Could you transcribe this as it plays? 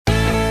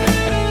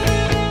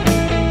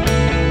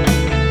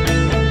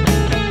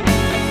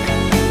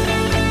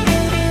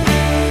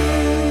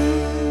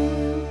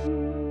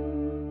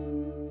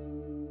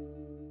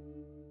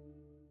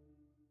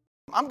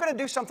I'm going to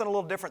do something a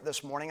little different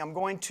this morning. I'm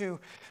going to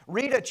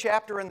read a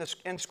chapter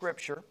in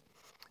Scripture,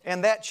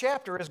 and that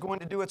chapter is going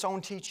to do its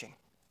own teaching.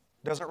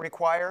 Doesn't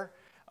require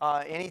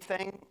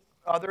anything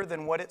other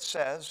than what it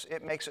says.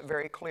 It makes it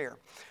very clear.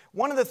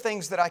 One of the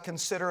things that I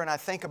consider and I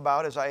think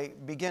about as I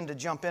begin to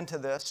jump into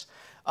this,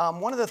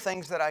 one of the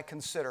things that I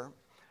consider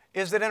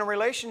is that in a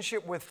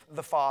relationship with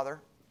the Father,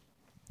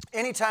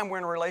 anytime we're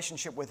in a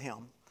relationship with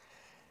Him,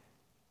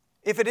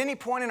 if at any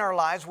point in our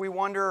lives we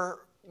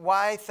wonder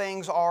why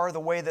things are the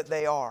way that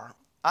they are,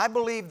 I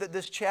believe that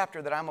this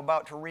chapter that I'm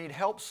about to read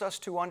helps us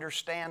to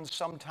understand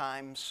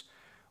sometimes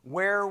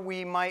where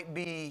we might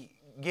be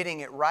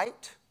getting it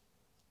right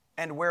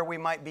and where we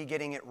might be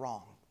getting it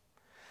wrong.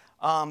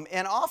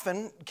 And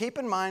often, keep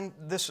in mind,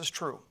 this is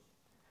true.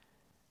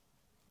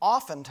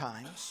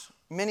 Oftentimes,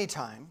 many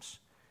times,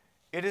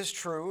 it is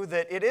true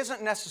that it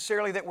isn't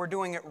necessarily that we're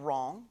doing it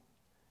wrong.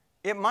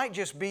 It might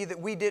just be that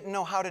we didn't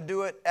know how to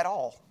do it at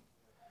all.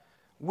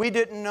 We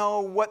didn't know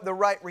what the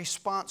right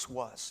response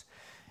was.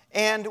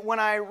 And when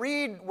I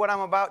read what I'm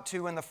about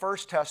to in the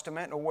First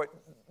Testament, or what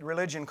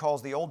religion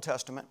calls the Old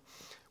Testament,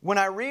 when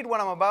I read what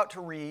I'm about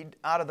to read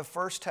out of the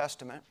First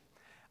Testament,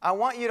 I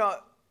want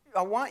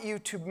you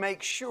to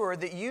make sure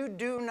that you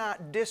do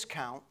not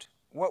discount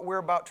what we're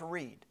about to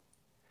read.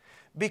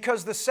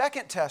 Because the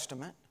Second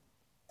Testament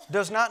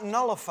does not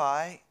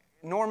nullify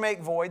nor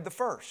make void the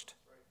First.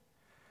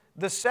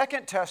 The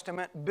Second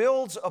Testament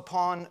builds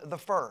upon the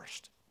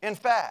First. In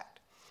fact,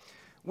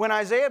 when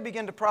Isaiah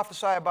began to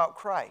prophesy about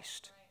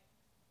Christ,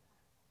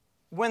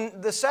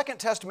 when the Second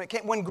Testament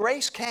came, when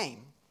grace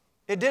came,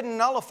 it didn't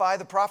nullify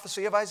the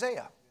prophecy of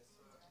Isaiah.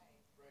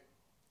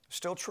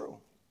 Still true.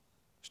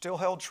 Still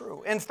held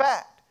true. In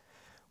fact,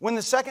 when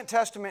the Second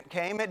Testament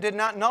came, it did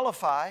not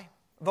nullify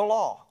the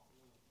law.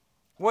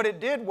 What it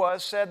did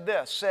was said,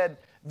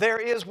 there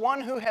is one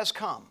who has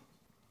come,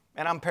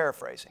 and I'm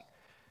paraphrasing.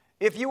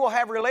 If you will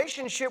have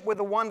relationship with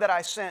the one that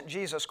I sent,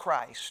 Jesus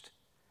Christ,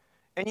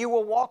 and you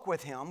will walk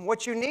with Him,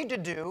 what you need to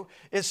do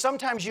is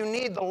sometimes you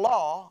need the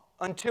law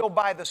until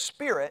by the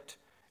Spirit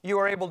you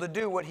are able to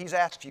do what He's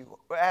asked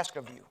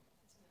of you.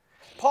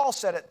 Paul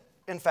said it,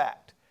 in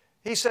fact.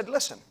 He said,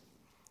 listen,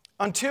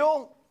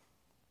 until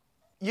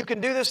you can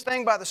do this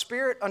thing by the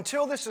Spirit,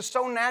 until this is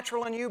so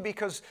natural in you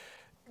because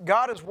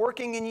God is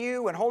working in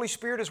you and Holy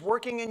Spirit is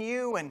working in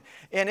you and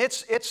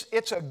it's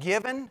a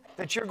given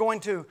that you're going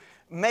to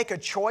make a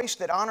choice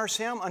that honors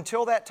Him,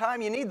 until that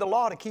time you need the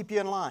law to keep you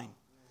in line.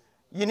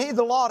 You need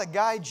the law to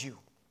guide you.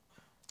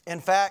 In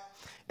fact,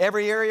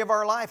 every area of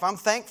our life, I'm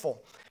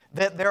thankful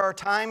that there are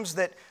times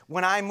that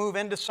when I move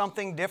into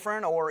something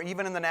different, or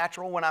even in the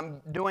natural, when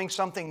I'm doing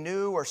something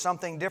new or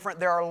something different,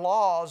 there are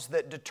laws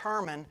that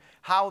determine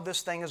how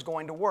this thing is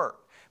going to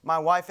work. My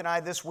wife and I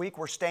this week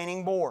were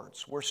staining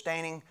boards, we're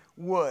staining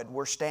wood,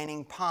 we're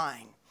staining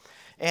pine.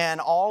 And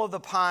all of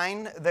the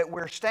pine that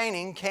we're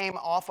staining came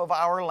off of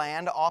our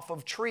land, off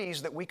of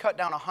trees that we cut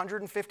down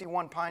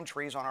 151 pine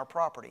trees on our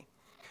property.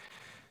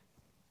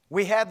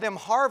 We had them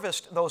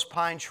harvest those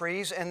pine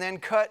trees and then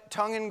cut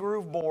tongue and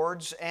groove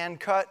boards and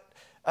cut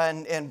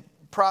and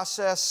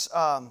process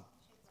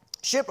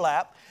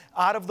shiplap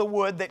out of the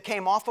wood that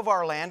came off of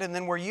our land, and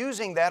then we're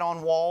using that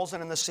on walls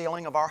and in the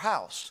ceiling of our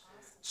house.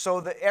 So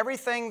that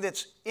everything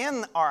that's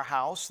in our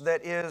house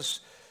that is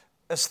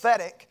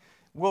aesthetic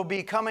will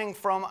be coming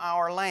from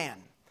our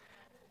land.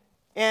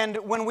 And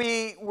when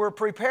we were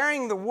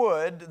preparing the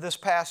wood this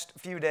past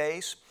few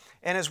days,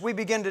 and as we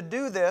begin to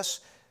do this,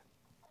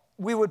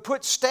 we would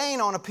put stain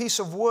on a piece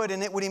of wood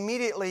and it would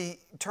immediately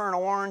turn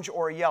orange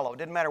or yellow. It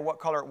didn't matter what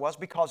color it was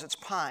because it's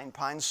pine.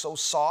 Pine's so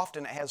soft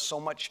and it has so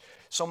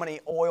many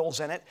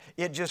oils in it,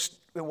 it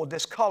will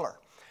discolor.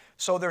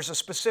 So there's a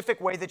specific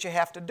way that you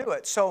have to do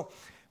it. So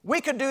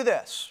we could do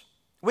this.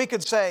 We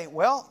could say,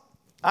 well,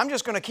 I'm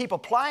just going to keep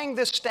applying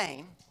this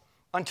stain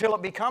until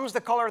it becomes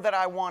the color that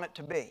I want it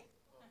to be.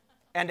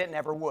 And it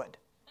never would.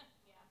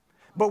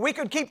 But we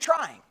could keep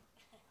trying.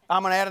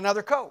 I'm going to add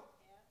another coat.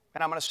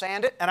 And I'm going to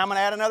sand it, and I'm going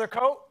to add another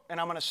coat, and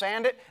I'm going to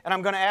sand it, and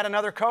I'm going to add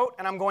another coat,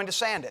 and I'm going to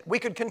sand it. We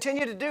could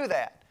continue to do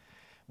that,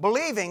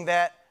 believing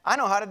that I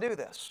know how to do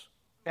this,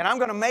 and I'm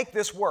going to make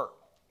this work.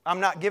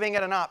 I'm not giving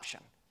it an option.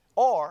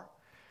 Or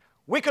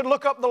we could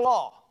look up the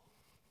law,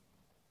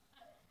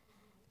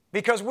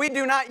 because we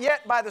do not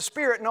yet by the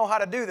Spirit know how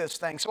to do this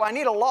thing. So I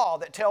need a law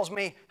that tells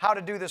me how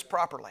to do this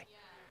properly.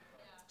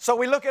 So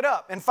we look it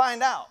up and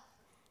find out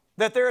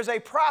that there is a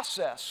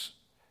process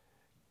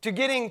to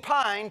getting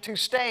pine to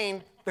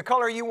stain the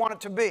color you want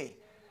it to be.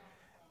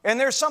 And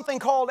there's something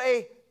called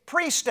a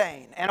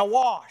pre-stain and a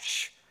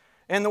wash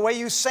and the way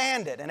you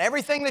sand it and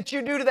everything that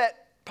you do to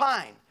that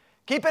pine.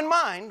 Keep in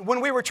mind,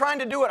 when we were trying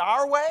to do it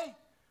our way,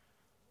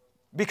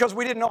 because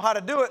we didn't know how to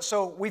do it,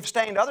 so we've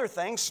stained other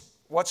things.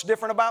 What's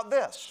different about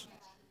this?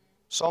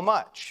 So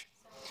much.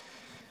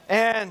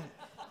 And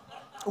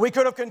we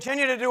could have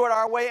continued to do it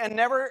our way and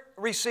never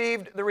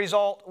received the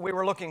result we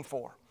were looking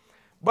for.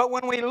 But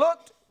when we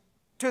looked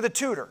to the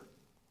tutor,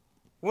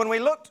 when we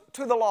looked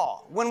to the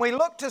law, when we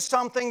looked to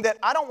something that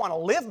I don't want to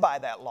live by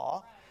that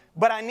law,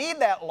 but I need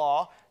that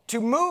law to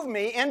move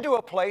me into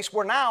a place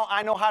where now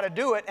I know how to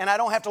do it and I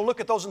don't have to look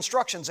at those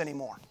instructions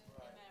anymore.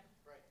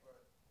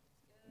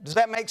 Does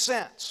that make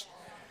sense?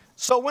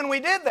 So when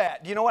we did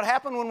that, do you know what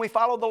happened when we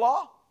followed the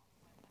law?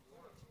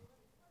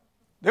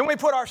 Then we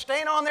put our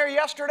stain on there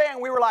yesterday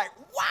and we were like,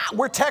 wow,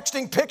 we're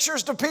texting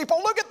pictures to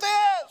people. Look at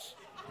this.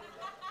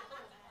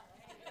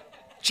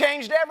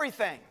 Changed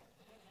everything.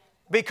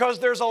 Because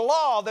there's a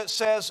law that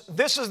says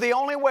this is the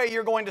only way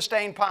you're going to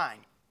stain pine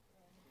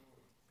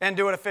and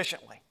do it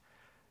efficiently.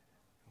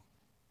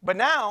 But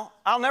now,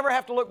 I'll never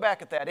have to look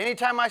back at that.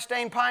 Anytime I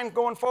stain pine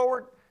going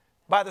forward,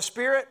 by the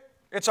Spirit,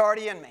 it's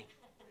already in me.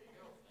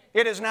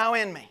 It is now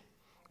in me.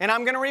 And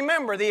I'm going to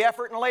remember the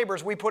effort and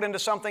labors we put into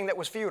something that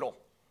was futile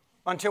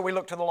until we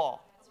looked to the law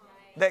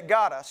that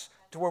got us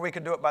to where we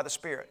could do it by the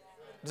Spirit.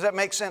 Does that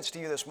make sense to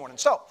you this morning?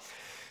 So,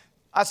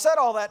 I said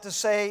all that to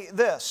say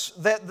this,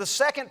 that the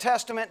Second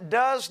Testament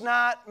does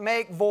not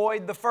make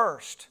void the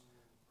first.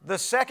 The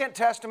Second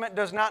Testament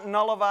does not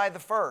nullify the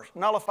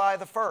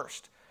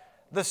first.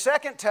 The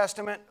Second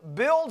Testament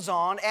builds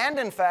on and,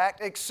 in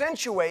fact,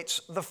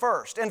 accentuates the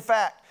first. In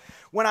fact,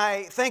 when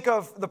I think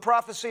of the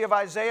prophecy of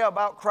Isaiah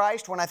about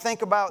Christ, when I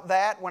think about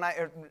that,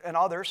 and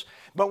others,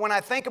 but when I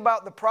think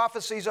about the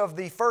prophecies of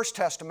the First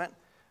Testament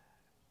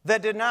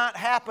that did not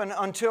happen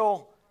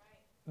until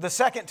the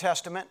Second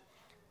Testament,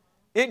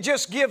 it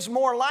just gives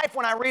more life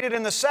when I read it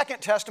in the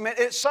Second Testament.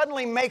 It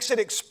suddenly makes it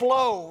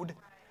explode,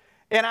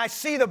 and I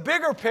see the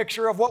bigger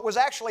picture of what was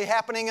actually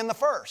happening in the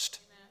first.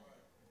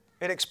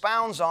 It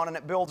expounds on and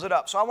it builds it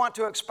up. So I want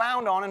to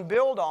expound on and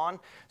build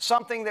on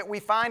something that we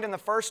find in the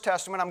First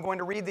Testament. I'm going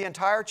to read the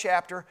entire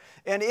chapter,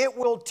 and it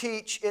will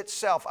teach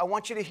itself. I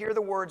want you to hear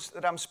the words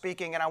that I'm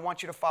speaking, and I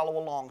want you to follow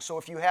along. So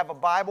if you have a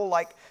Bible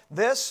like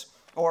this,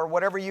 or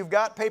whatever you've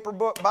got, paper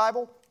book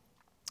Bible,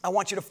 I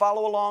want you to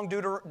follow along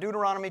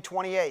Deuteronomy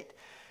 28.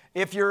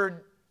 If you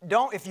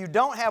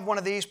don't have one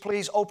of these,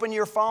 please open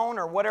your phone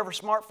or whatever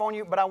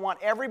smartphone but I want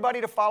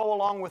everybody to follow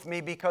along with me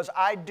because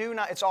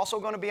it's also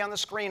going to be on the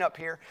screen up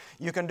here.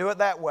 You can do it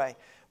that way.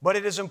 But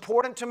it is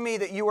important to me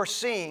that you are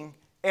seeing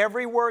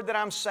every word that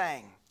I'm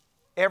saying,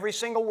 every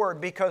single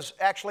word, because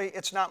actually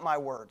it's not my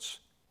words.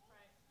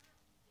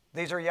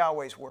 These are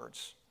Yahweh's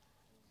words.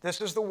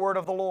 This is the word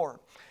of the Lord.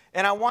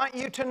 And I want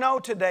you to know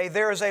today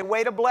there is a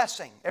way to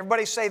blessing.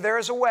 Everybody say there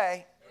is a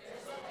way,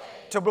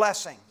 to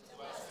blessing.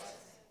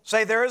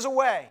 Say, there is a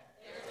way,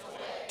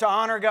 to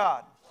honor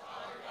God.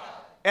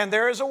 And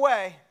there is a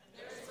way,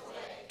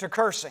 to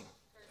cursing.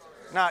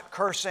 Not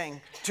cursing,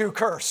 to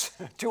curse,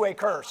 to a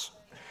curse.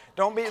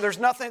 There's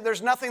nothing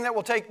that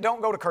will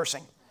don't go to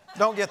cursing.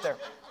 Don't get there.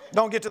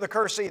 Don't get to the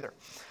curse either.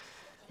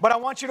 But I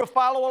want you to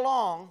follow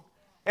along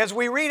as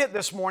we read it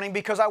this morning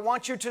because I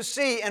want you to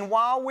see, and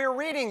while we're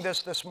reading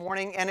this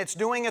morning and it's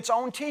doing its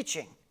own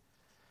teaching,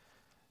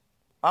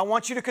 I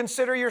want you to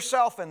consider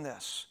yourself in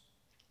this.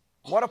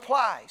 What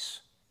applies?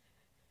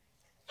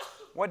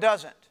 What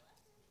doesn't?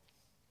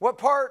 What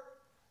part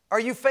are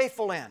you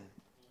faithful in?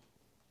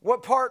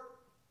 What part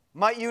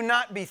might you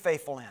not be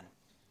faithful in?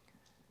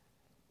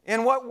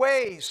 In what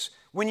ways,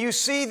 when you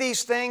see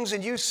these things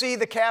and you see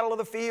the cattle of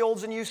the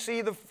fields and you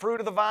see the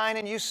fruit of the vine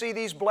and you see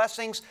these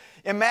blessings,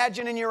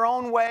 imagine in your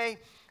own way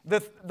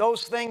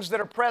those things that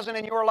are present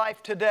in your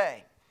life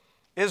today.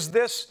 Is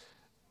this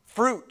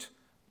fruit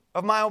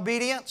of my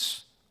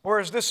obedience or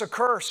is this a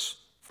curse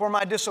for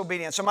my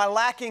disobedience? Am I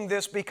lacking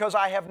this because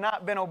I have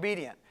not been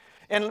obedient?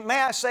 And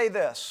may I say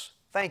this?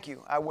 Thank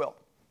you, I will.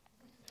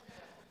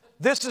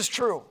 This is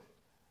true.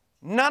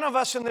 None of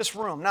us in this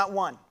room, not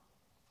one,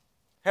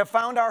 have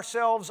found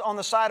ourselves on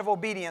the side of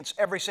obedience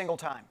every single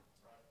time.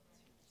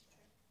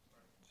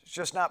 It's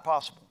just not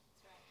possible.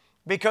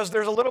 Because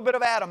there's a little bit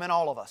of Adam in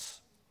all of us.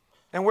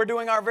 And we're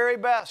doing our very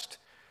best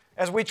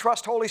as we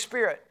trust Holy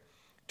Spirit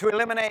to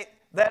eliminate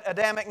that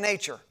Adamic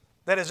nature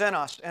that is in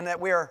us and that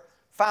we are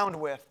found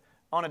with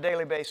on a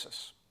daily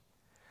basis.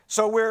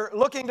 So we're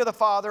looking to the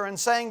Father and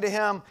saying to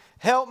Him,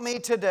 help me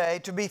today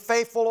to be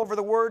faithful over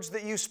the words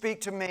that you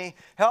speak to me.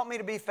 Help me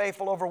to be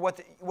faithful over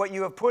what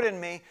you have put in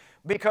me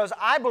because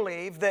I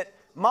believe that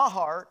my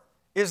heart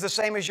is the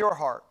same as your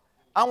heart.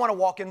 I want to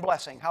walk in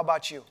blessing. How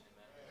about you?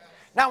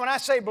 Now, when I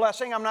say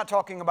blessing, I'm not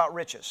talking about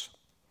riches.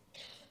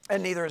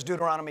 And neither is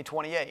Deuteronomy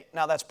 28.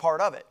 Now, that's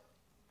part of it.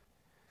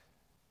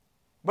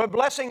 But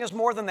blessing is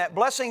more than that.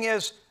 Blessing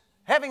is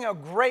having a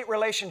great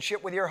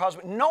relationship with your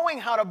husband, knowing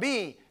how to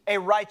be a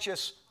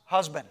righteous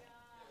husband,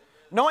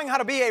 knowing how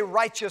to be a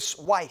righteous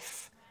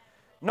wife,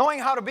 knowing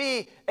how to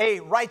be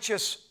a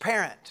righteous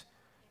parent,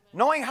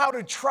 knowing how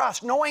to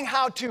trust, knowing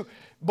how to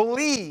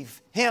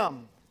believe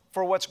Him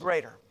for what's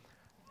greater.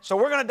 So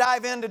we're going to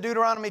dive into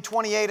Deuteronomy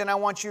 28, and I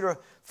want you to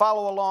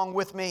follow along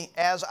with me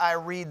as I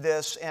read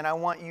this, and I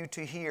want you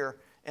to hear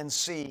and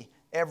see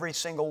every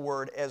single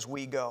word as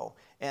we go.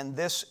 And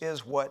this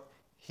is what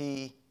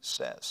He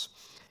says.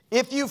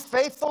 If you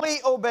faithfully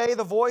obey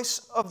the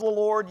voice of the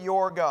Lord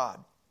your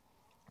God,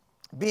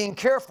 being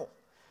careful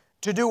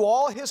to do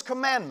all His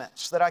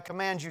commandments that I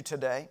command you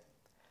today,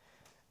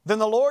 then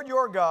the Lord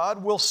your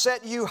God will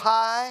set you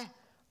high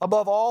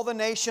above all the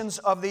nations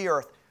of the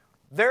earth.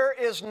 There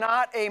is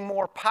not a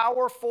more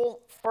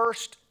powerful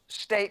first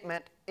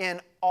statement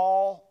in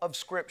all of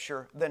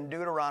Scripture than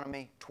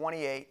Deuteronomy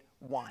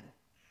 28:1.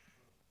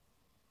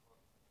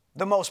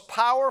 The most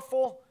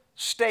powerful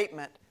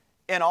statement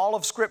in all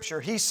of Scripture.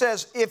 He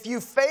says, if you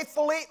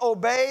faithfully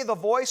obey the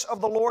voice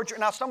of the Lord.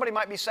 Now somebody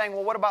might be saying,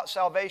 well, what about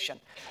salvation?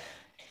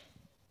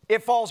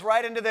 It falls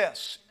right into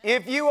this.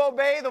 If you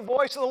obey the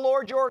voice of the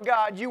Lord your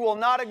God, you will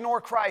not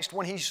ignore Christ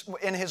when He's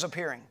in His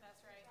appearing.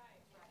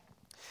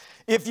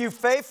 If you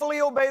faithfully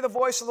obey the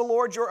voice of the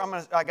Lord your...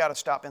 I got to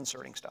stop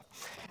inserting stuff.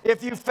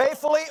 If you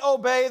faithfully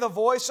obey the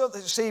voice of...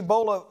 See,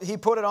 Bola, he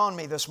put it on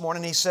me this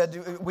morning. He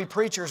said, we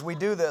preachers, we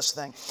do this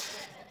thing.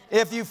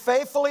 If you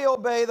faithfully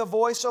obey the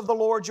voice of the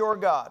Lord your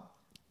God,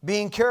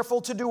 being careful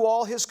to do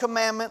all His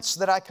commandments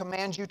that I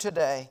command you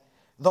today,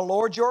 the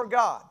Lord your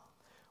God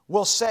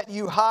will set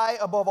you high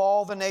above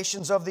all the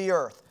nations of the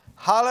earth.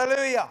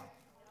 Hallelujah!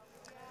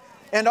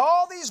 And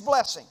all these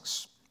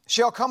blessings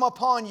shall come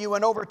upon you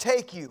and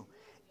overtake you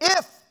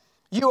if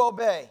you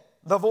obey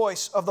the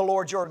voice of the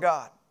Lord your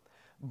God.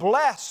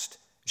 Blessed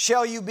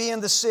shall you be in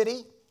the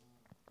city,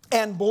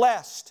 and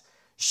blessed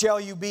shall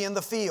you be in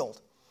the field.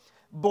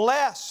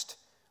 Blessed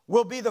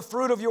will be the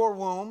fruit of your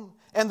womb,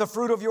 and the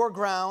fruit of your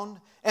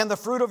ground, and the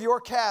fruit of your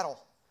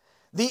cattle,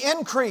 the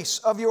increase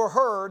of your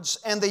herds,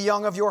 and the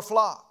young of your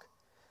flock.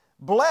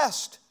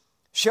 Blessed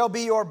shall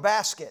be your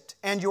basket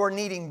and your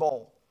kneading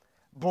bowl.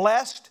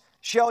 Blessed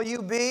shall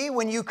you be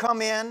when you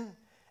come in,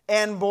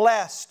 and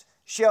blessed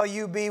shall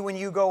you be when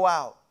you go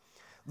out.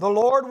 The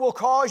Lord will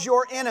cause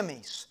your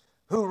enemies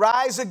who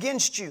rise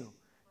against you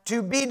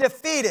to be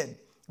defeated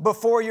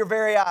before your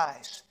very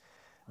eyes.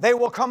 They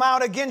will come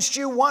out against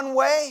you one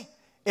way,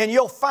 and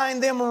you'll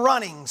find them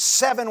running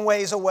 7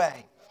 ways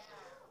away.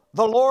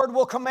 The Lord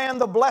will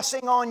command the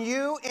blessing on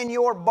you in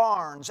your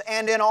barns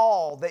and in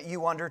all that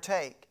you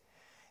undertake.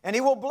 And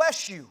He will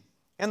bless you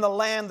in the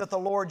land that the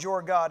Lord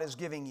your God is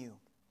giving you.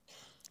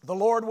 The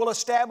Lord will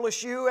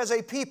establish you as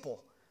a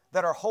people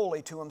that are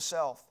holy to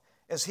Himself,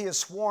 as He has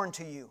sworn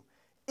to you,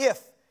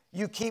 if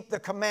you keep the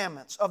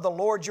commandments of the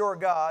Lord your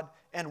God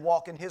and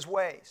walk in His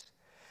ways.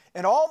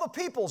 And all the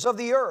peoples of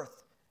the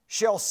earth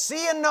shall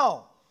see and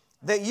know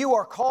that you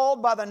are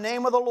called by the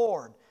name of the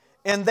Lord,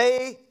 and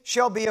they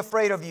shall be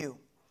afraid of you.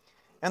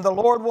 And the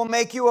Lord will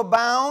make you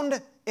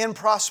abound in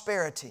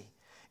prosperity,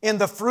 in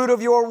the fruit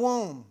of your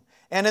womb,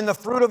 and in the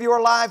fruit of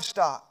your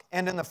livestock,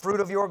 and in the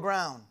fruit of your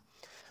ground,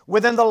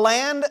 within the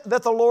land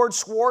that the Lord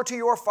swore to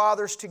your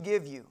fathers to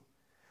give you.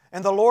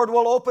 And the Lord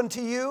will open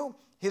to you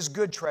His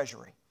good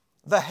treasury,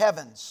 the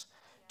heavens,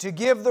 to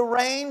give the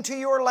rain to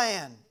your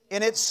land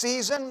in its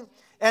season,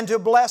 and to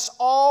bless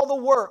all the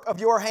work of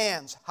your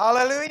hands.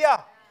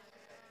 Hallelujah!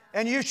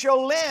 And you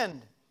shall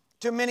lend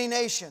to many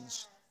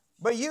nations,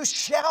 but you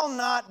shall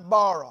not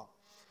borrow.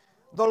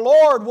 The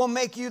Lord will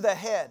make you the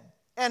head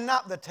and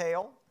not the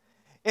tail,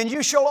 and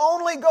you shall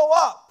only go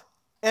up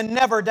and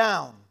never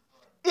down,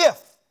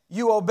 if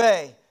you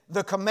obey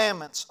the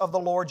commandments of the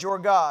Lord your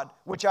God,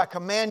 which I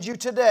command you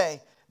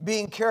today,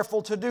 being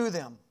careful to do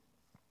them.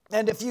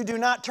 And if you do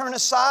not turn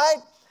aside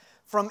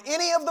from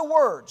any of the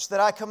words that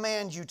I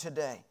command you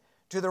today,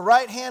 to the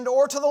right hand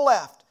or to the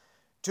left,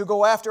 to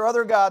go after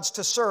other gods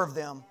to serve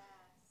them,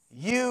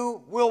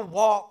 you will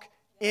walk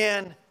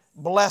in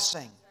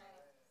blessing.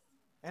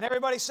 And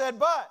everybody said,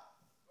 but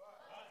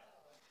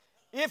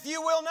if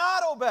you will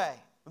not obey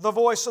the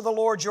voice of the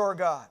Lord your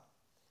God,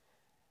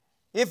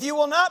 if you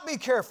will not be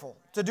careful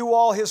to do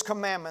all His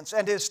commandments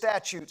and His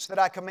statutes that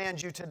I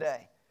command you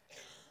today,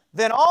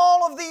 then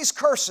all of these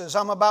curses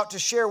I'm about to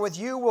share with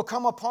you will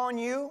come upon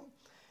you,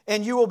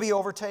 and you will be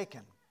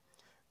overtaken.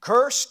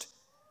 Cursed,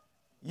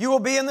 you will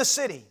be in the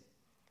city.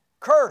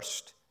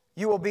 Cursed,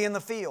 you will be in the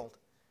field.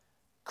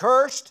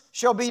 Cursed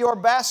shall be your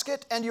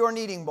basket and your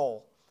kneading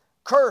bowl.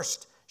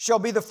 Cursed shall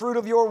be the fruit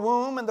of your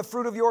womb and the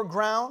fruit of your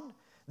ground,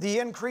 the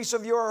increase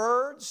of your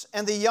herds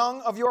and the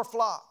young of your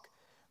flock.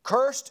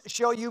 Cursed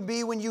shall you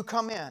be when you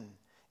come in,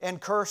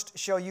 and cursed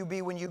shall you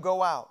be when you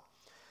go out.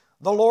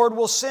 The Lord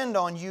will send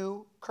on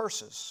you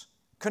curses,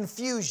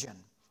 confusion,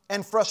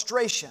 and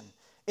frustration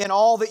in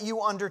all that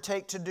you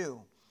undertake to do,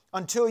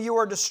 until you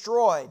are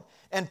destroyed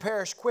and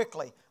perish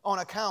quickly on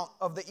account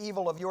of the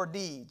evil of your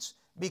deeds,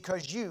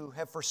 because you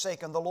have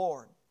forsaken the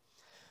Lord.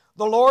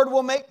 The Lord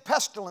will make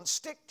pestilence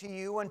stick to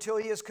you until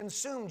He has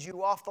consumed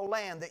you off the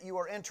land that you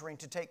are entering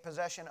to take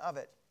possession of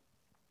it.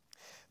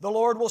 The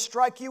Lord will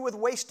strike you with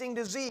wasting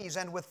disease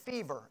and with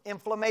fever,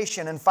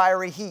 inflammation and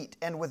fiery heat,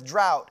 and with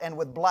drought and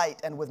with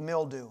blight and with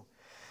mildew.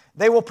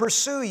 They will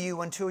pursue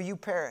you until you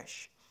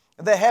perish.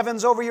 The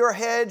heavens over your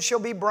head shall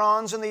be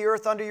bronze, and the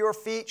earth under your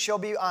feet shall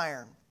be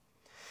iron.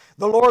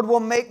 The Lord will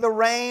make the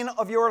rain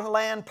of your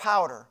land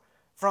powder.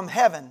 From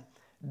heaven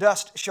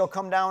dust shall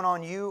come down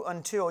on you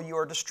until you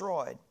are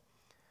destroyed.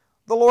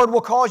 The Lord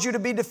will cause you to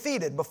be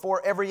defeated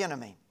before every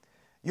enemy.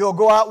 You'll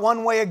go out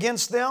one way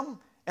against them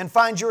and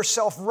find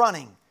yourself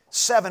running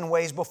 7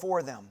 ways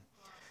before them.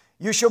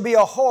 You shall be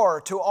a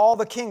horror to all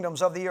the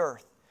kingdoms of the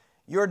earth.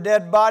 Your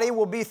dead body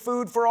will be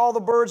food for all the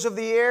birds of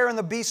the air and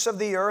the beasts of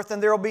the earth,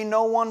 and there will be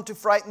no one to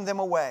frighten them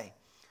away.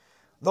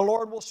 The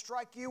Lord will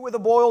strike you with the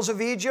boils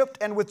of Egypt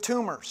and with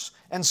tumors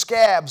and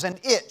scabs and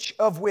itch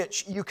of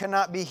which you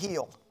cannot be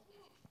healed.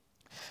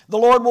 The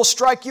Lord will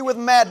strike you with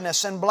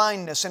madness and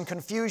blindness and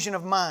confusion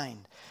of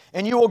mind.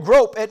 And you will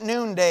grope at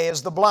noonday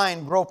as the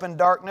blind grope in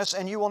darkness,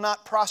 and you will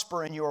not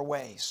prosper in your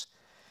ways.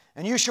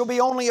 And you shall be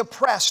only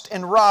oppressed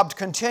and robbed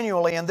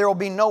continually, and there will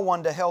be no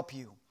one to help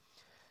you.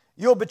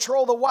 You'll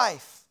betroth the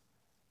wife,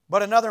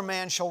 but another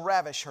man shall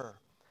ravish her.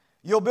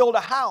 You'll build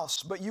a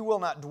house, but you will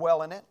not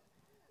dwell in it.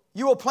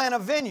 You will plant a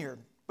vineyard,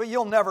 but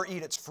you'll never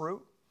eat its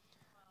fruit.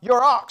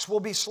 Your ox will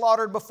be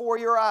slaughtered before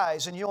your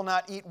eyes, and you'll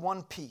not eat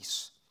one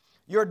piece.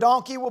 Your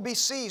donkey will be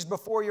seized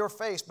before your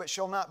face, but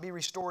shall not be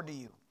restored to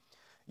you.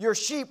 Your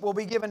sheep will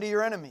be given to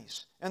your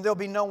enemies, and there'll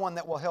be no one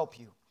that will help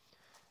you.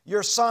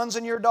 Your sons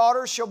and your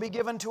daughters shall be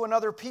given to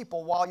another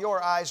people, while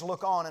your eyes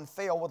look on and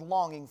fail with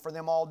longing for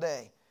them all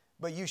day.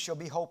 But you shall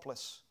be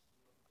hopeless.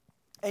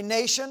 A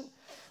nation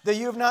that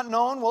you have not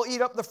known will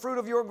eat up the fruit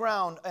of your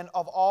ground and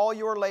of all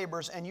your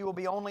labors, and you will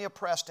be only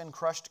oppressed and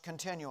crushed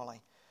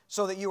continually,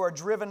 so that you are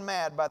driven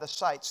mad by the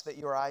sights that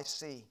your eyes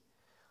see.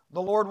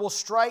 The Lord will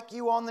strike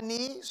you on the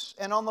knees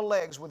and on the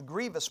legs with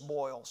grievous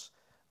boils,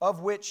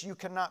 of which you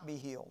cannot be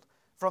healed,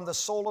 from the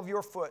sole of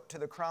your foot to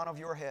the crown of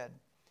your head.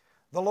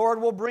 The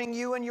Lord will bring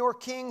you and your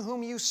king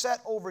whom you set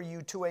over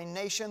you to a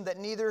nation that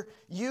neither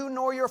you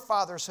nor your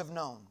fathers have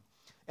known.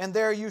 And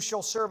there you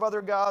shall serve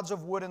other gods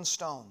of wood and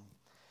stone.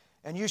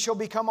 And you shall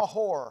become a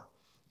whore,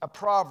 a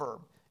proverb,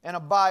 and a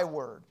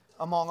byword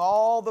among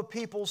all the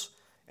peoples,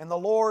 and the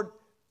Lord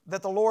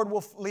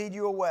will lead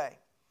you away.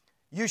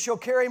 You shall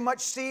carry much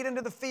seed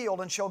into the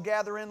field, and shall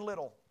gather in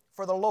little,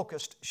 for the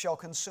locust shall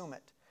consume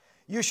it.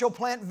 You shall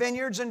plant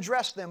vineyards and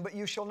dress them, but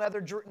you shall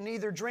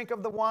neither drink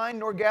of the wine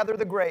nor gather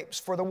the grapes,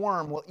 for the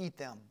worm will eat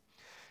them.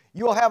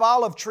 You will have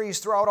olive trees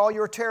throughout all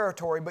your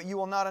territory, but you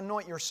will not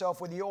anoint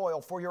yourself with the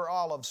oil, for your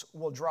olives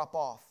will drop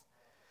off.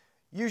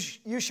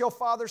 You shall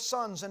father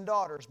sons and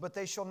daughters, but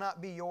they shall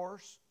not be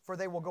yours, for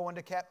they will go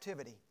into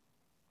captivity.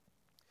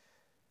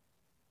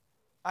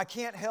 I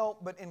can't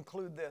help but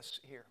include this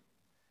here.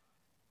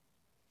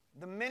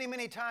 The many,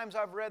 many times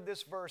I've read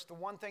this verse, the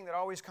one thing that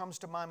always comes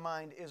to my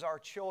mind is our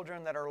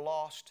children that are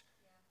lost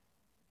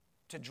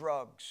to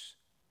drugs,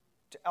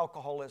 to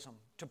alcoholism,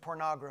 to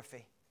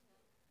pornography.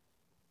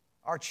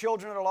 Our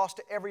children that are lost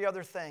to every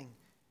other thing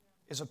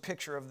is a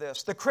picture of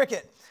this. The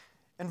cricket,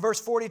 in verse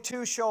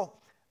 42, shall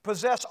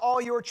possess all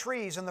your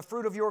trees and the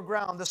fruit of your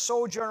ground. The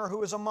sojourner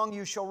who is among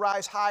you shall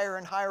rise higher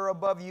and higher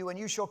above you, and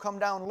you shall come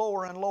down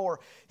lower and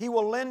lower. He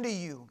will lend to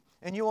you,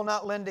 and you will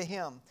not lend to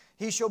him.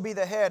 He shall be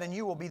the head, and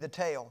you will be the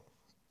tail.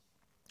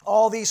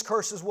 All these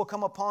curses will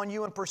come upon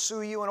you and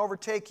pursue you and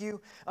overtake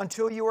you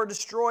until you are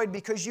destroyed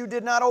because you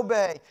did not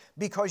obey.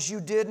 Because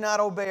you did not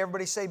obey.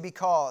 Everybody say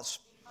because.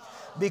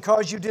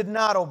 Because you did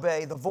not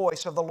obey the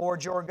voice of the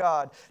Lord your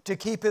God to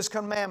keep His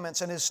commandments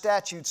and His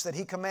statutes that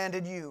He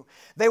commanded you.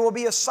 They will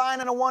be a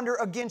sign and a wonder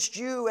against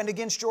you and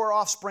against your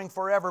offspring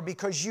forever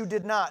because you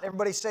did not.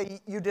 Everybody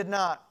say you did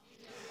not.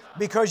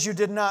 Because you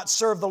did not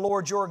serve the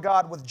Lord your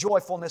God with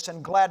joyfulness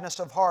and gladness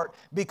of heart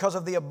because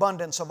of the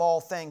abundance of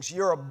all things.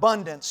 Your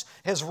abundance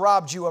has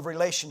robbed you of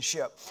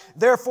relationship.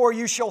 Therefore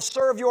you shall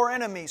serve your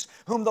enemies,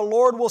 whom the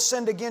Lord will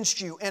send against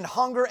you, in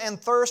hunger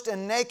and thirst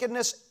and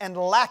nakedness and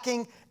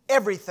lacking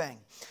everything.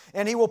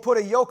 And He will put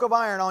a yoke of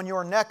iron on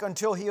your neck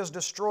until He has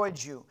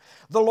destroyed you.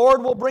 The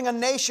Lord will bring a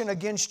nation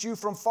against you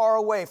from far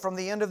away, from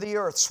the end of the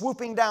earth,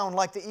 swooping down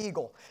like the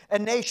eagle, a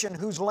nation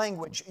whose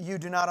language you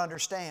do not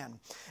understand.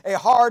 A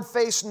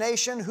hard-faced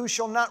nation who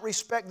shall not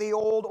respect the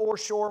old or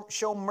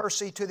show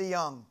mercy to the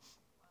young.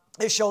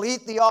 It shall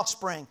eat the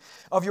offspring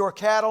of your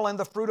cattle and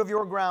the fruit of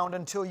your ground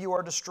until you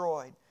are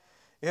destroyed.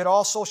 It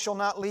also shall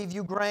not leave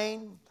you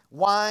grain,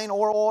 wine,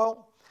 or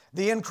oil,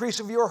 the increase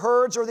of your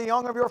herds or the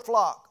young of your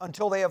flock,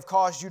 until they have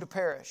caused you to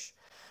perish.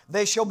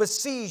 They shall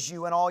besiege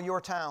you in all your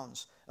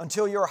towns,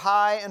 until your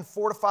high and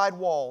fortified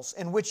walls,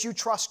 in which you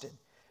trusted,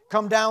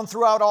 come down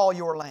throughout all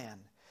your land.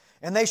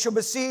 And they shall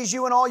besiege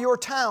you in all your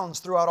towns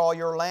throughout all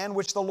your land,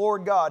 which the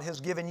Lord God has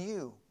given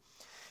you.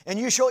 And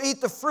you shall eat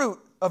the fruit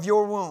of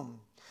your womb,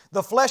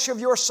 the flesh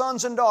of your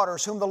sons and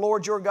daughters, whom the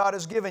Lord your God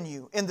has given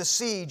you, in the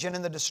siege and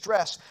in the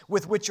distress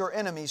with which your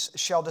enemies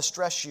shall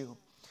distress you.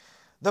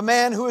 The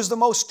man who is the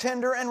most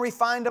tender and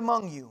refined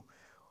among you,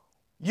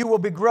 you will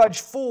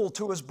begrudge full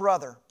to his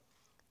brother,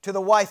 to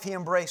the wife he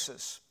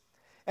embraces,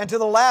 and to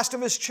the last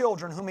of his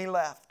children whom he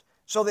left,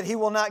 so that he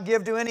will not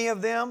give to any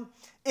of them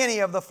any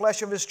of the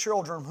flesh of his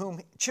children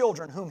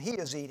whom he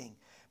is eating,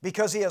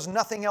 because he has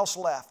nothing else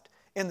left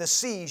in the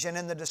siege and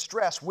in the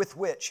distress with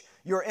which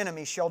your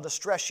enemies shall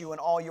distress you in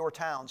all your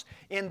towns.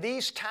 In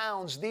these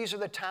towns, these are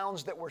the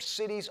towns that were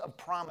cities of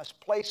promise,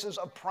 places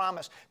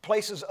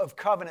of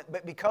covenant,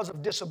 but because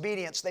of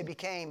disobedience, they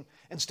became,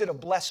 instead of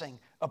blessing,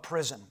 a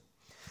prison.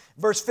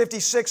 Verse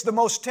 56, the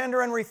most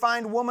tender and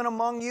refined woman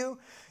among you,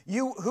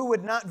 you who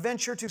would not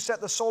venture to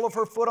set the sole of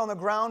her foot on the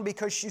ground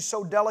because she's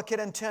so delicate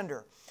and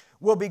tender,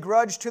 will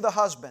begrudge to the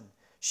husband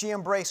she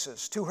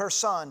embraces, to her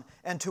son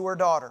and to her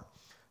daughter.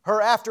 Her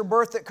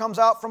afterbirth that comes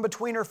out from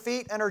between her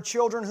feet, and her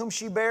children whom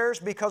she bears,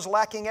 because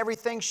lacking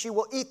everything she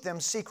will eat them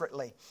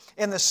secretly,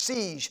 in the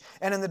siege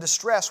and in the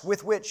distress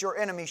with which your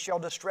enemies shall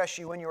distress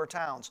you in your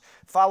towns.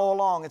 Follow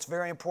along, it's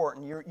very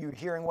important. You're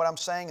hearing what I'm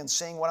saying and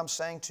seeing what I'm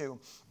saying too.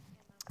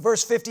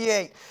 Verse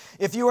 58,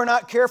 if you are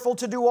not careful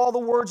to do all the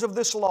words of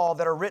this law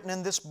that are written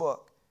in this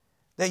book,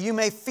 that you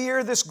may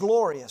fear this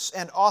glorious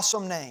and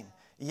awesome name,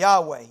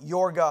 Yahweh,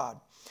 your God,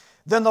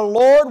 then the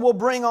Lord will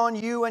bring on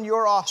you and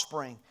your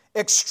offspring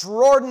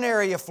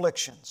extraordinary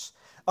afflictions,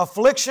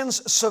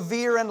 afflictions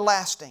severe and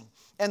lasting,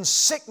 and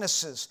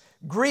sicknesses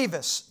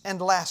grievous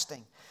and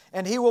lasting.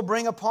 And He will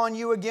bring upon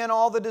you again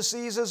all the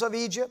diseases of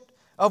Egypt,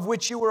 of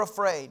which you were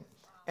afraid,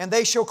 and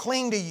they shall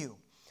cling to you.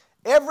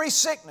 Every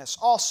sickness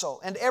also,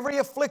 and every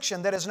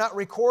affliction that is not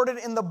recorded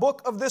in the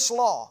book of this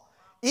law,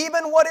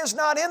 even what is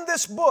not in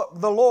this book,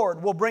 the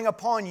Lord will bring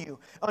upon you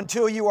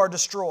until you are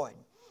destroyed.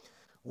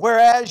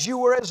 Whereas you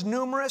were as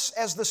numerous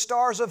as the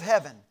stars of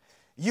heaven,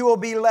 you will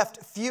be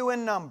left few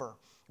in number,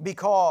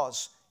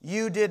 because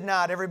you did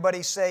not,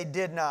 everybody say,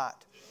 did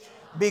not.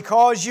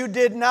 Because you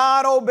did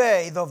not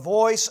obey the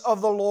voice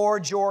of the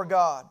Lord your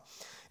God.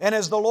 And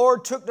as the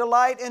Lord took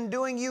delight in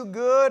doing you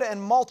good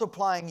and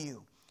multiplying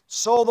you,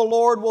 so the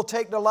Lord will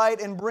take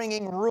delight in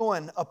bringing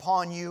ruin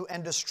upon you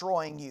and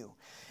destroying you.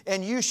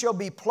 And you shall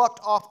be plucked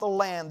off the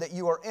land that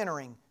you are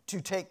entering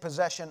to take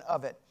possession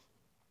of it.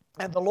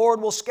 And the Lord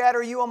will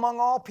scatter you among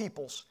all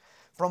peoples,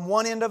 from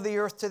one end of the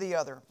earth to the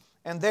other.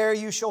 And there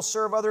you shall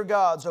serve other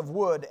gods of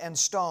wood and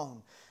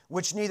stone,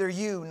 which neither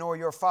you nor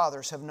your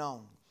fathers have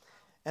known.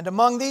 And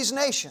among these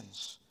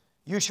nations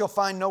you shall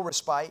find no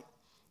respite,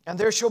 and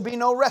there shall be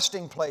no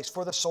resting place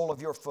for the sole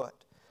of your foot.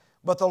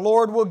 But the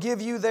Lord will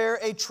give you there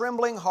a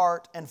trembling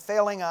heart and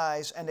failing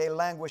eyes and a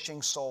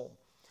languishing soul.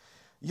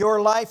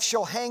 Your life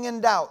shall hang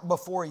in doubt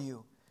before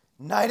you.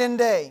 Night and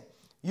day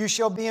you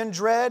shall be in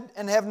dread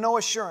and have no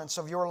assurance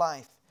of your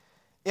life.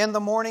 In the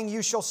morning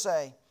you shall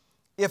say,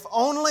 if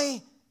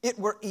only it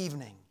were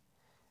evening.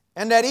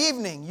 And at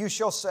evening you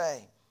shall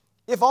say,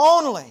 if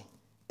only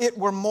it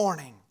were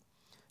morning,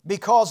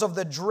 because of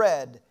the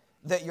dread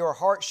that your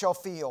heart shall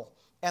feel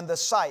and the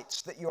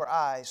sights that your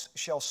eyes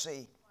shall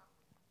see.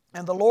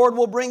 And the Lord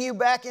will bring you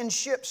back in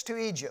ships to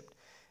Egypt,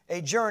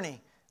 a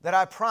journey that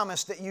I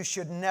promised that you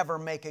should never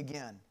make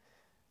again.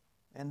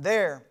 And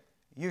there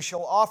you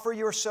shall offer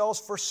yourselves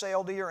for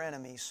sale to your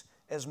enemies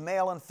as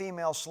male and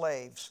female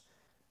slaves,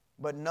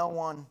 but no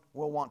one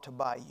will want to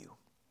buy you.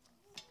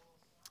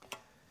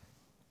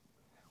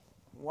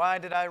 Why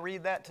did I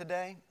read that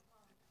today?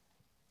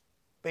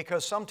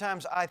 Because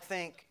sometimes I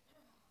think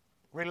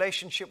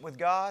relationship with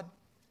God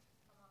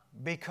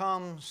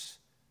becomes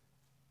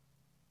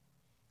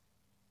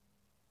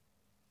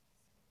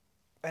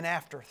an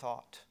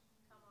afterthought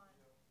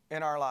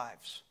in our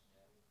lives.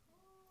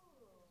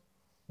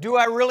 Do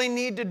I really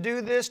need to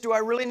do this? Do I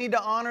really need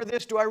to honor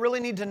this? Do I really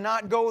need to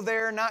not go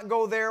there,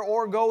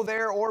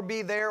 or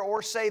be there,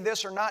 or say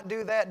this or not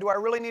do that? Do I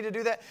really need to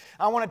do that?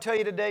 I want to tell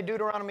you today,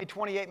 Deuteronomy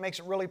 28 makes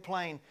it really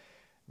plain.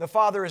 The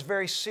Father is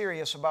very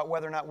serious about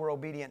whether or not we're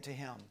obedient to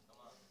Him.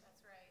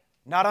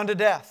 Not unto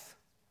death,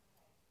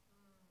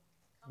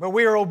 but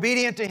we are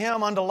obedient to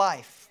Him unto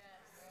life.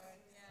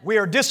 We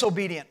are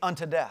disobedient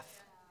unto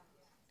death.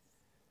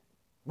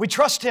 We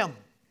trust Him.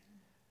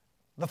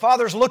 The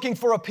Father's looking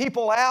for a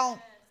people,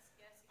 Al,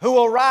 who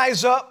will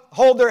rise up,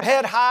 hold their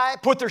head high,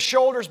 put their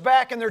shoulders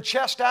back and their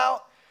chest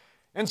out,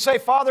 and say,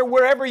 Father,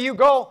 wherever you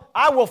go,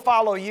 I will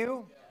follow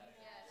you.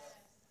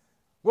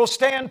 We'll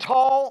stand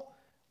tall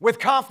with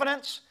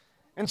confidence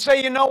and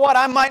say, you know what,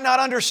 I might not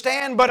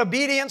understand, but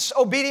obedience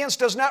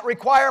does not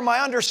require my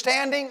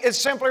understanding. It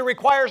simply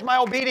requires my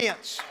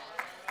obedience.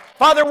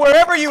 Father,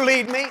 wherever you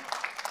lead me,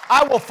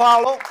 I will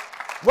follow.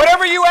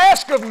 Whatever you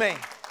ask of me,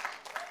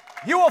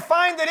 you will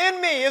find that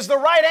in me is the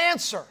right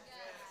answer.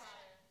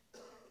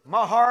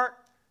 My heart,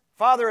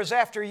 Father, is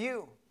after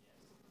you.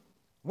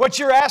 What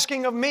you're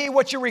asking of me,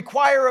 what you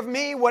require of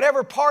me,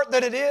 whatever part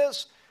that it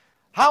is,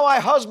 how I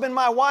husband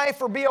my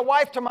wife or be a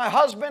wife to my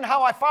husband,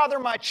 how I father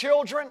my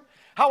children,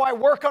 how I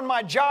work on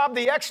my job,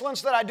 the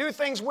excellence that I do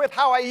things with,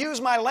 how I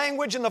use my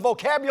language and the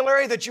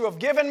vocabulary that you have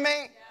given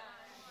me,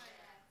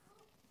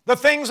 the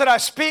things that I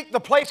speak, the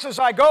places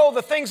I go,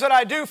 the things that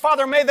I do,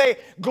 Father, may they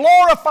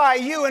glorify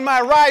you in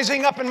my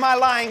rising up and my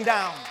lying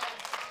down.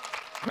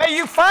 May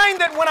you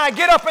find that when I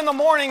get up in the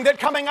morning, that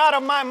coming out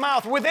of my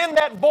mouth, within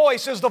that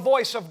voice is the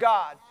voice of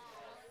God.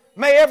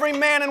 May every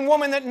man and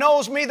woman that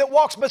knows me, that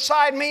walks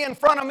beside me, in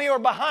front of me, or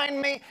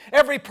behind me,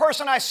 every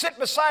person I sit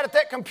beside at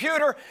that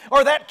computer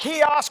or that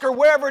kiosk or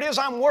wherever it is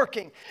I'm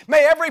working,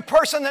 may every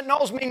person that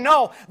knows me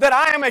know that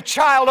I am a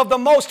child of the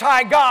Most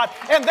High God,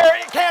 and there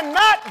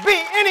cannot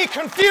be any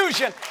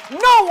confusion.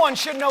 No one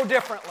should know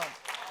differently.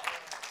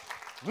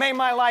 May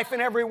my life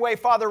in every way,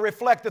 Father,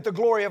 reflect that the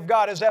glory of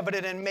God is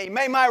evident in me.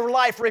 May my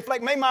life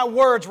reflect, may my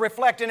words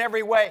reflect in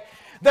every way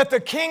that the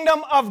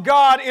kingdom of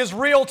God is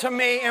real to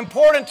me,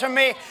 important to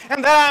me,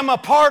 and that I'm a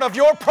part of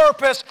your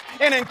purpose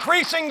in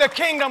increasing the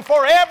kingdom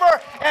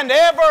forever and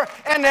ever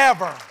and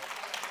ever.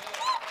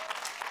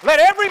 Let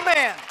every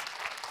man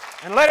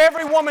And let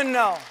every woman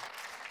know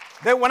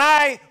that when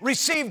I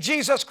received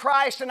Jesus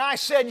Christ and I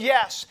said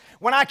yes,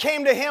 when I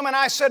came to Him and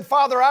I said,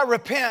 Father, I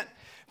repent,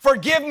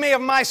 forgive me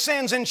of my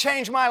sins and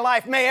change my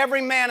life, may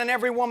every man and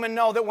every woman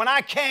know that when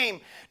I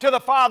came to the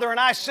Father and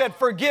I said,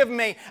 forgive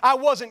me, I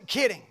wasn't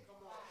kidding.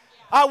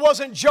 I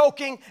wasn't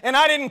joking, and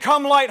I didn't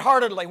come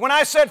lightheartedly. When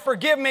I said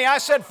forgive me, I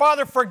said,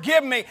 Father,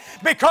 forgive me,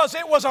 because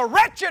it was a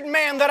wretched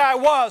man that I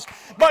was,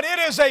 but it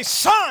is a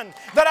son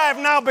that I have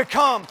now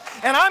become.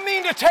 And I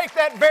mean to take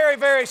that very,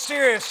 very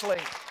seriously.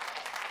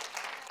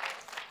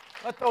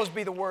 Let those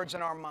be the words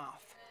in our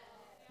mouth.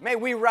 May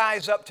we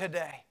rise up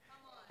today,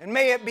 and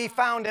may it be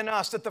found in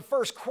us that the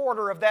first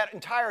quarter of that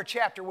entire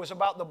chapter was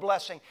about the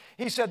blessing.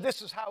 He said,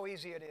 this is how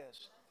easy it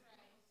is.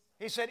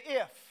 He said,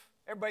 if,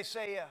 everybody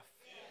say if.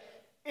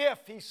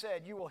 If, He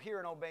said, you will hear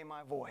and obey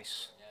my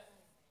voice.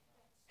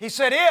 He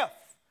said, if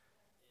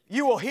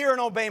you will hear and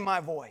obey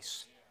my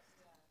voice.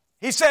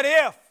 He said,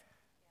 if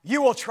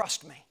you will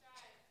trust me.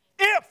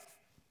 If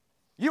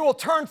you will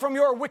turn from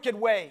your wicked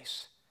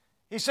ways.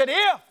 He said,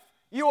 if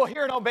you will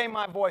hear and obey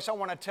my voice, I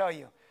want to tell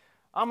you,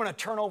 I'm going to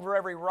turn over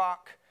every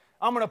rock.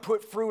 I'm going to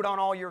put fruit on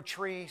all your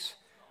trees.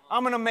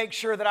 I'm going to make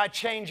sure that I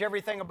change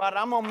everything about it.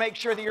 I'm going to make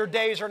sure that your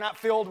days are not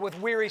filled with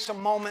wearisome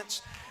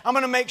moments. I'm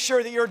going to make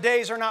sure that your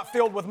days are not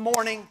filled with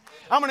mourning.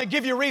 I'm going to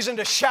give you reason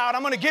to shout.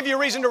 I'm going to give you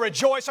reason to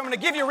rejoice. I'm going to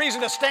give you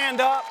reason to stand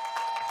up.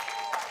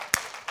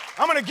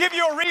 I'm going to give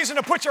you a reason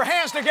to put your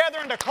hands together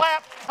and to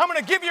clap. I'm going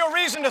to give you a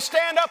reason to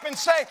stand up and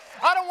say,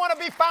 I don't want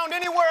to be found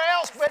anywhere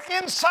else but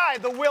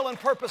inside the will and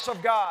purpose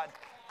of God.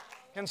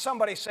 Can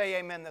somebody say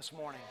amen this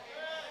morning?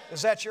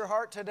 Is that your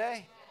heart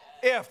today?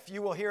 If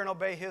you will hear and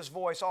obey His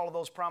voice, all of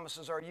those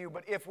promises are you.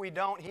 But if we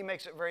don't, He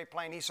makes it very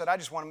plain. He said, I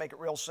just want to make it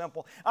real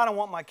simple. I don't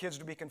want my kids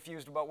to be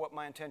confused about what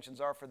my intentions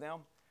are for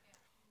them.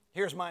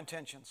 Here's my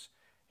intentions.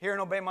 Hear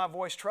and obey my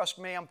voice. Trust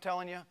me, I'm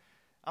telling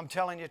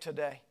you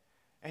today.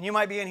 And you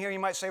might be in here, you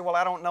might say, well,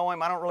 I don't know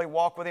Him. I don't really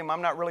walk with Him.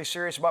 I'm not really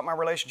serious about my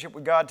relationship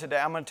with God today.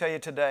 I'm going to tell you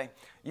today,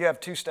 you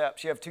have two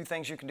steps. You have two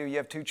things you can do. You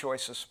have two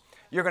choices.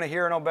 You're going to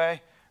hear and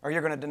obey, or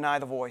you're going to deny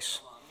the voice.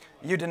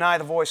 You deny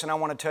the voice, and I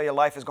want to tell you,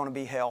 life is going to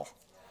be hell.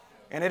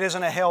 And it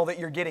isn't a hell that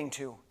you're getting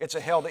to. It's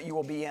a hell that you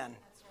will be in.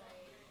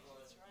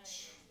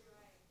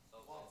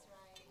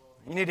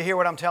 You need to hear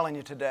what I'm telling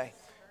you today.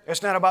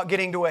 It's not about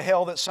getting to a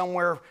hell that's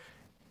somewhere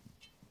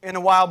in the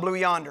wild blue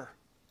yonder.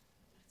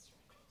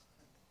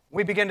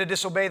 We begin to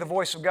disobey the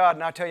voice of God,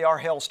 and I tell you, our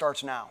hell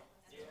starts now.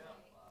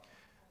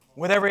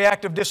 With every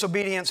act of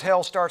disobedience,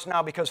 hell starts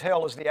now, because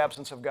hell is the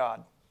absence of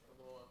God.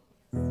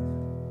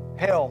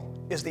 Hell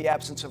is the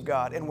absence of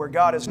God. And where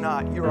God is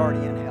not, you're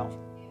already in hell.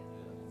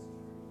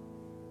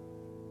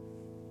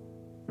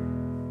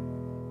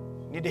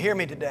 You need to hear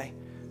me today.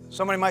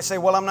 Somebody might say,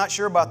 well, I'm not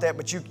sure about that,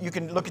 but you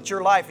can look at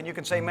your life and you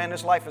can say, man,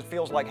 this life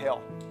feels like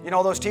hell. You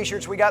know those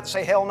t-shirts we got that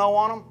say hell no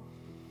on them?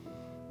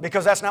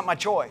 Because that's not my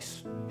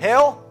choice.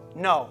 Hell?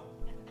 No.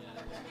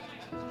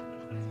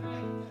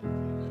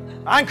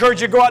 I encourage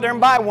you to go out there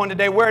and buy one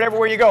today, wear it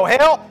everywhere you go.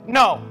 Hell?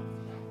 No.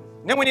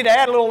 And then we need to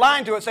add a little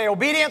line to it, say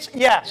obedience?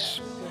 Yes.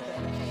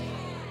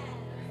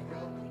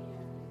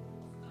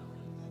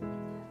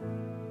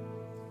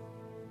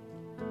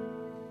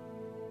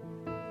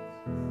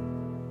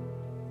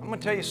 I'm going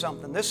to tell you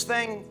something.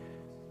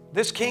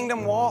 This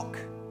kingdom walk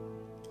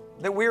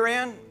that we're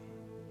in,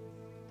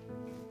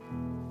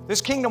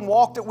 this kingdom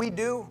walk that we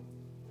do,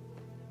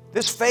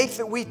 this faith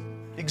that we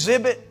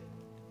exhibit,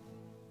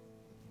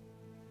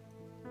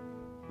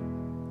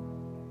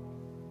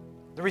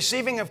 the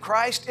receiving of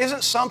Christ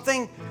isn't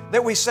something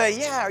that we say,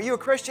 yeah, are you a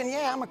Christian?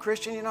 Yeah, I'm a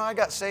Christian. You know, I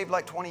got saved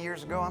like 20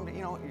 years ago.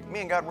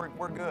 Me and God,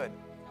 we're good.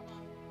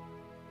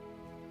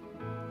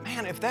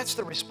 Man, if that's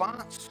the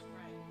response,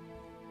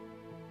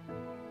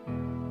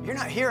 you're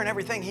not hearing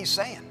everything He's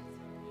saying.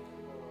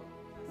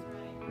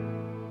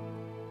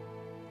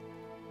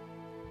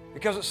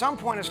 Because at some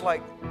point it's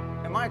like,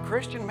 am I a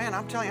Christian? Man,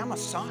 I'm telling you, I'm a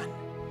son.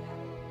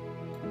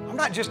 I'm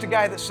not just a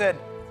guy that said,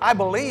 I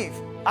believe.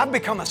 I've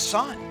become a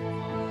son.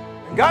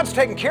 And God's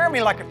taking care of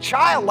me like a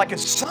child, like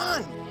His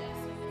son.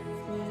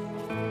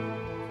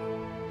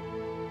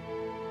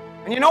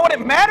 And you know what?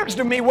 It matters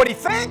to me what He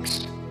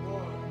thinks.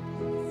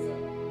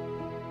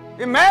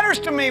 It matters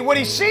to me what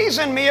He sees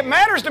in me. It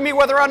matters to me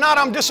whether or not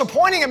I'm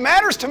disappointing. It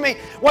matters to me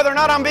whether or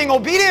not I'm being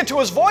obedient to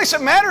His voice.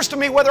 It matters to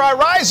me whether I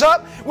rise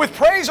up with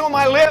praise on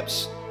my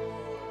lips.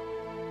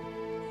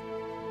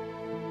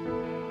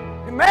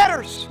 It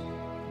matters.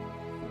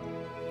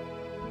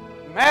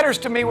 It matters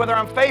to me whether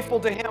I'm faithful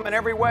to Him in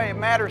every way. It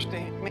matters to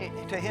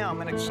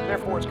Him, and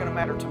therefore it's going to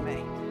matter to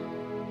me.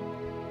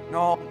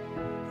 No,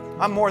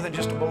 I'm more than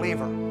just a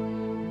believer.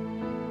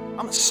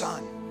 I'm a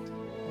son.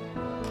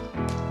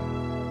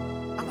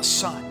 I'm a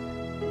son.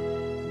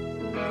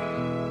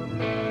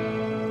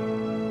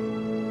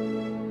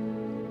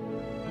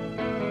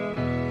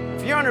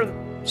 If you're under the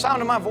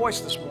sound of my voice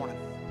this morning,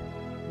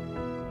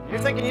 you're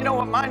thinking, you know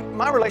what,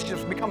 my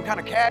relationship's become kind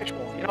of casual.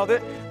 You know,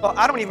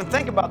 I don't even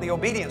think about the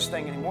obedience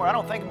thing anymore. I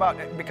don't think about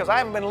it because I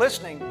haven't been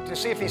listening to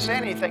see if He's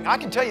saying anything. I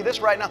can tell you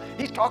this right now,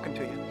 He's talking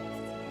to you.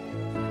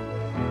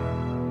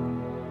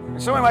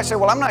 Somebody might say,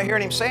 well, I'm not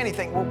hearing him say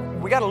anything. Well,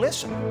 we got to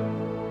listen.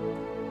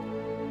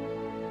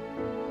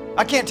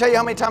 I can't tell you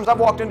how many times I've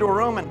walked into a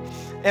room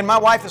and my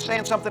wife is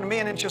saying something to me,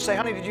 and then she'll say,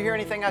 honey, did you hear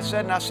anything I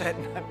said? And I said,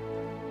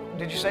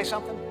 did you say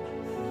something?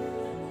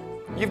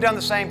 You've done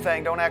the same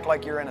thing. Don't act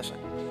like you're innocent.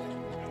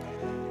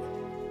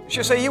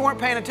 She'll say, you weren't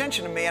paying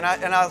attention to me. And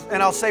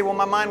I'll say, well,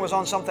 my mind was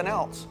on something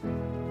else.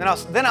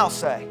 Then I'll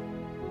say,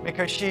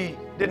 because she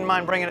didn't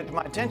mind bringing it to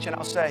my attention,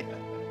 I'll say,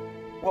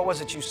 what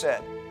was it you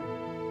said?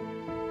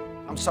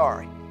 I'm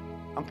sorry.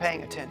 I'm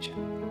paying attention.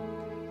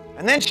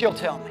 And then she'll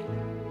tell me.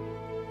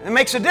 And it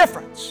makes a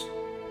difference.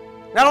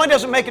 Not only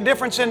does it make a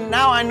difference in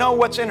now I know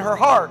what's in her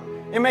heart,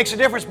 it makes a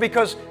difference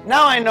because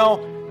now I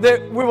know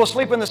that we will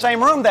sleep in the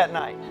same room that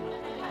night.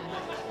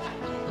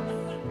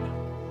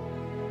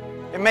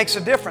 It makes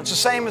a difference. The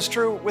same is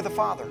true with a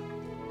father.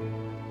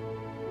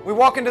 We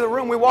walk into the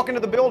room, we walk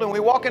into the building, we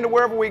walk into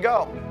wherever we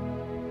go.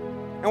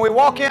 And we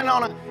walk in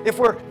if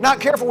we're not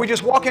careful, we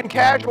just walk in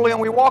casually and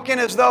we walk in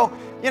as though,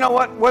 you know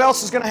what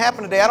else is going to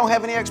happen today? I don't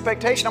have any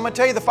expectation. I'm going to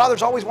tell you, the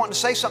Father's always wanting to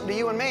say something to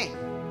you and me.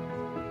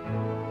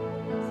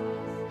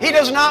 He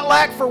does not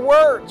lack for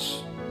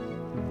words.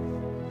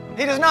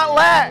 He does not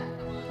lack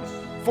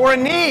for a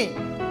need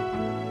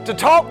to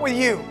talk with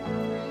you.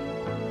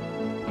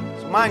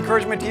 So my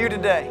encouragement to you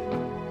today,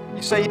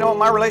 you say, you know what,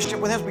 my relationship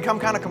with Him has become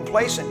kind of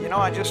complacent. You know,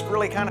 I just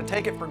really kind of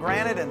take it for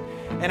granted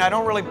and I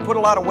don't really put a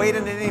lot of weight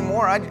in it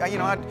anymore.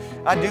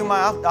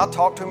 I'll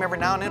talk to Him every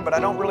now and then, but I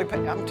don't really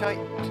pay. I'm telling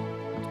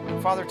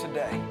you, Father,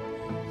 today,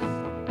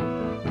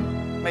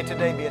 may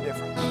today be a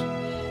difference.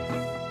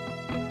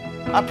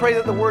 I pray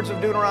that the words of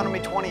Deuteronomy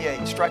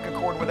 28 strike a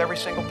chord with every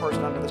single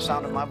person under the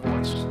sound of my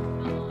voice.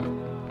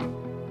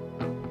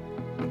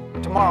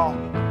 Tomorrow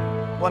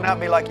will not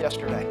be like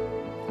yesterday.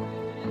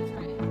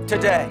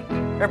 Today,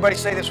 everybody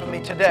say this with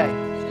me, today,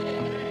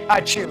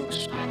 I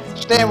choose.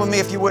 Stand with me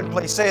if you would,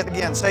 please. Say it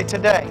again. Say,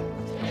 today,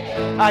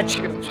 I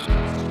choose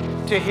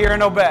to hear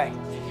and obey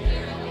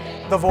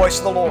the voice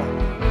of the Lord.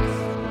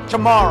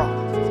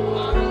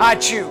 Tomorrow, I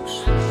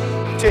choose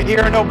to hear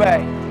and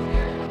obey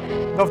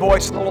the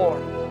voice of the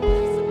Lord.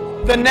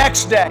 The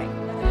next day,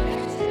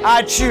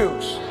 I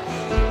choose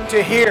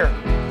to hear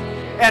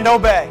and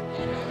obey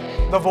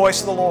the voice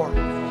of the Lord.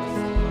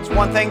 It's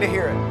one thing to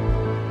hear it.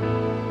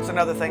 It's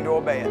another thing to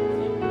obey it.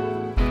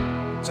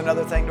 It's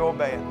another thing to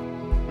obey it.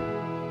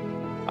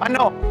 I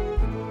know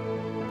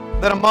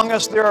that among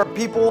us there are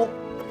people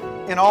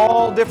in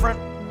all different,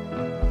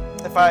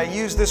 if I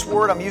use this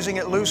word, I'm using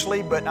it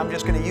loosely, but I'm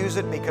just going to use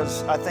it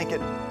because I think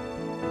it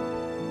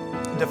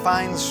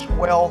defines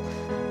well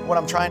what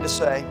I'm trying to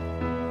say.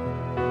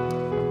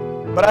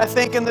 But I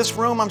think in this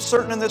room, I'm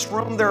certain in this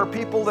room, there are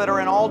people that are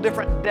in all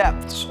different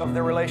depths of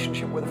their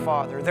relationship with the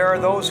Father. There are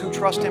those who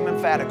trust Him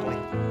emphatically.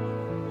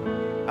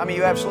 I mean,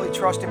 you absolutely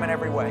trust Him in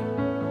every way.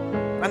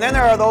 And then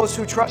there are those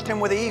who trust Him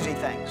with the easy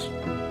things.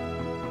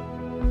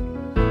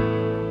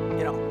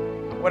 You know,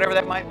 whatever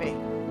that might be.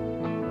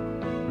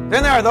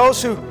 Then there are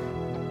those who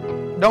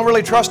don't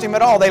really trust Him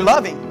at all. They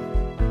love Him.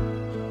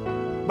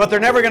 But they're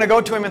never going to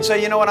go to Him and say,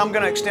 you know what, I'm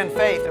going to extend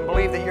faith and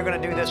believe that you're going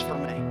to do this for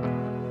me.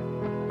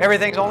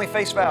 Everything's only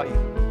face value.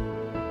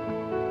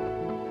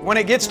 When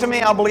it gets to me,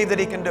 I'll believe that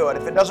He can do it.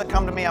 If it doesn't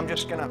come to me, I'm going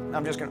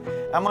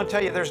to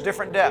tell you there's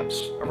different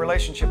depths of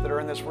relationship that are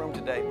in this room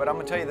today. But I'm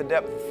going to tell you the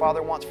depth the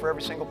Father wants for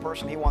every single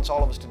person. He wants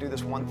all of us to do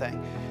this one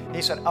thing.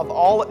 He said,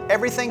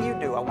 everything you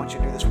do, I want you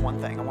to do this one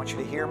thing. I want you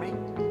to hear me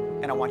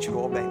and I want you to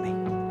obey me.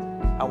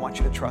 I want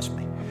you to trust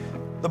me.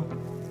 The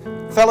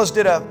fellas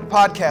did a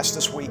podcast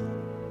this week.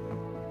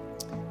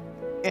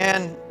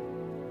 And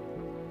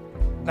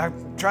I'm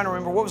trying to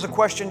remember, what was the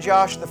question,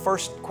 Josh? The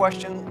first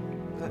question?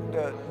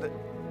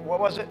 What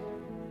was it?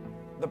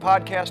 The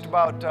podcast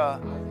about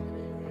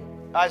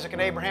Isaac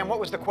and Abraham. What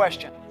was the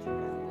question?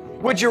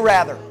 Would you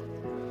rather?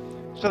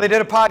 So they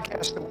did a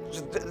podcast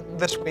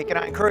this week, and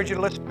I encourage you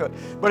to listen to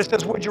it. But it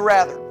says, would you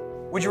rather?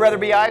 Would you rather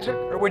be Isaac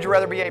or would you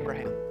rather be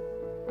Abraham?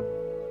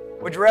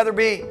 Would you rather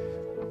be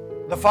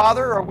the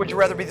father or would you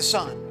rather be the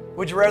son?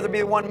 Would you rather be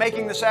the one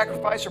making the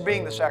sacrifice or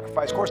being the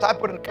sacrifice? Of course, I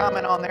put a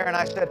comment on there and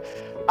I said,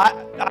 I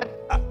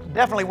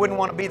definitely wouldn't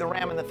want to be the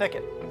ram in the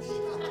thicket.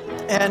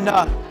 And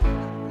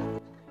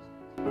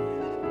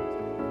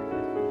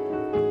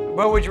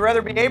but would you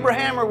rather be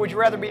Abraham or would you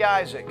rather be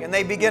Isaac? And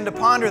they began to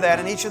ponder that,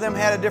 and each of them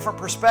had a different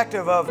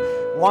perspective of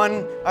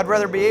one, I'd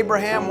rather be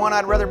Abraham, one,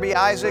 I'd rather be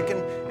Isaac,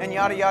 and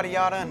yada, yada,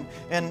 yada,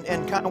 and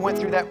kind of went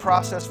through that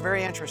process.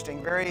 Very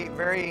interesting, very,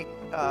 very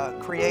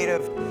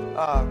creative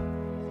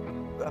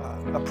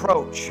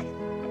approach.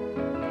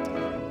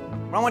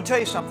 But I want to tell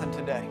you something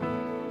today.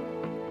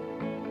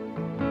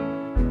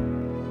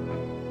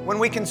 When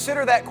we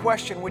consider that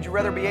question, would you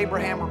rather be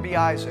Abraham or be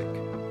Isaac?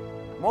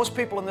 Most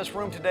people in this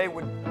room today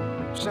would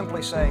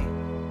simply say,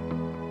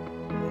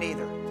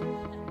 neither.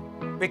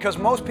 Because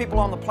most people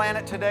on the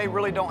planet today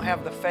really don't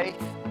have the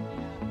faith.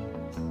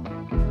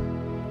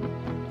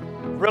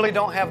 Really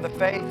don't have the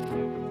faith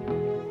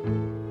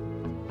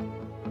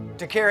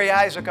to carry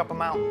Isaac up a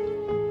mountain.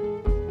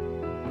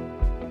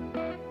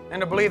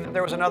 And to believe that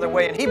there was another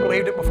way. And he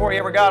believed it before he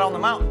ever got on the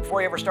mountain,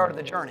 before he ever started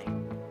the journey.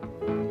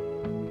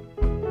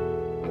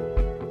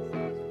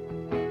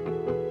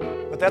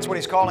 that's what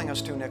He's calling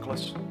us to,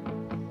 Nicholas.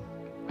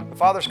 The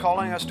Father's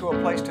calling us to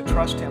a place to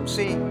trust Him.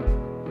 See,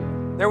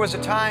 there was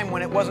a time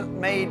when it wasn't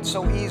made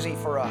so easy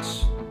for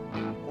us.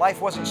 Life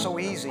wasn't so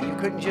easy. You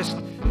couldn't just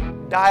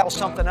dial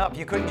something up.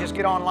 You couldn't just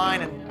get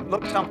online and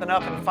look something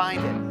up and find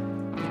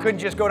it. You couldn't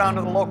just go down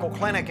to the local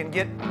clinic and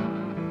get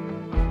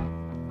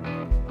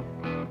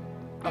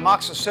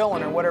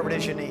amoxicillin or whatever it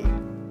is you need.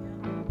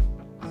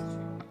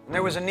 And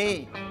there was a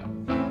need.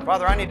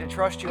 Father, I need to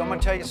trust You. I'm going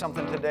to tell you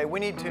something today.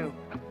 We need to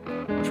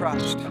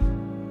trust.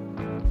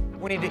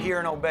 We need to hear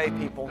and obey,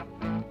 people.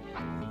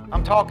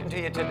 I'm talking to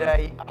you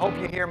today. I hope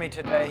you hear me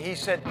today. He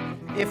said,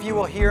 if you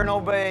will hear and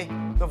obey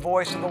the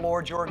voice of the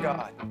Lord your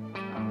God,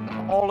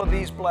 all of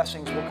these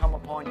blessings will come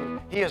upon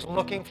you. He is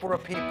looking for a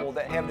people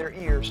that have their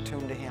ears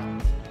tuned to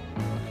Him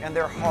and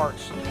their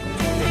hearts tuned to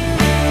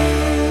Him.